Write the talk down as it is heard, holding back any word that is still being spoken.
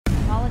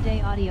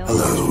Holiday audio.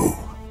 Hello.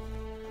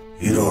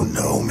 You don't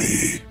know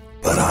me,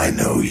 but I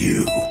know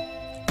you.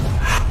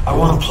 I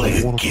want to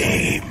play a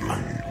game.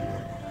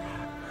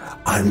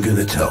 I'm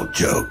gonna tell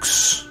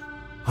jokes.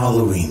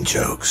 Halloween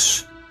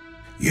jokes.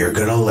 You're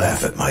gonna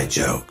laugh at my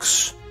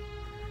jokes.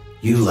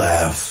 You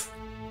laugh,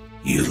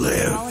 you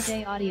live.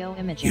 Holiday audio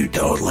imaging. You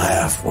don't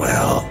laugh,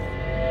 well,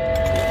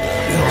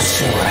 you'll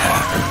see what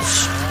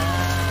happens.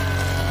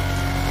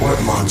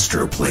 What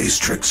monster plays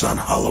tricks on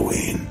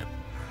Halloween?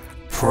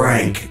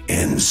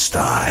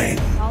 Frankenstein.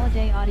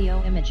 Holiday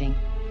audio imaging.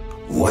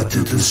 What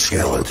did the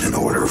skeleton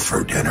order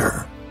for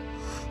dinner?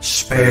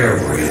 Spare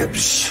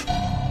ribs.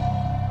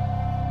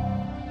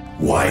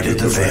 Why did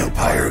the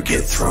vampire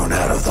get thrown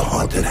out of the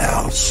haunted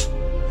house?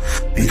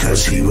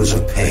 Because he was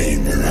a pain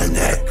in the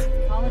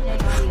neck. Holiday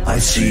audio. I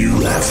see you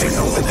laughing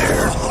over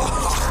there.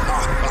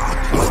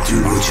 What do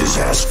witches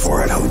ask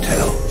for at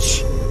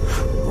hotels?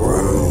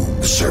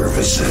 Room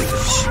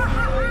services.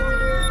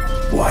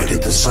 Why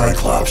did the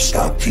Cyclops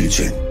stop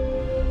teaching?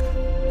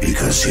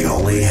 Because he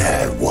only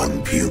had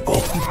one pupil.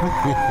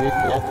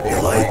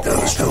 You like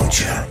those, don't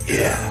you?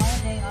 Yeah.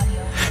 Holiday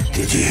audio imaging.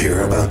 Did you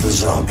hear about the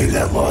zombie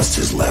that lost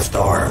his left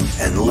arm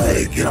and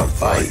leg in a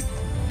fight?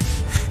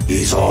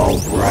 He's all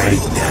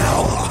right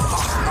now.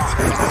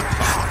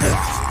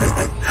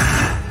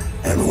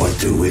 And what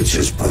do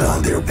witches put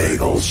on their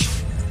bagels?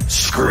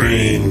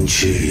 Screen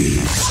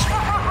cheese.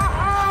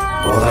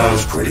 Well, that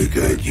was pretty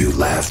good. You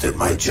laughed at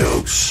my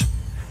jokes.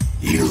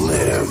 You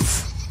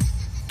live.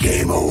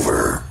 Game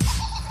over.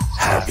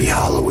 Happy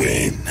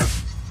Halloween.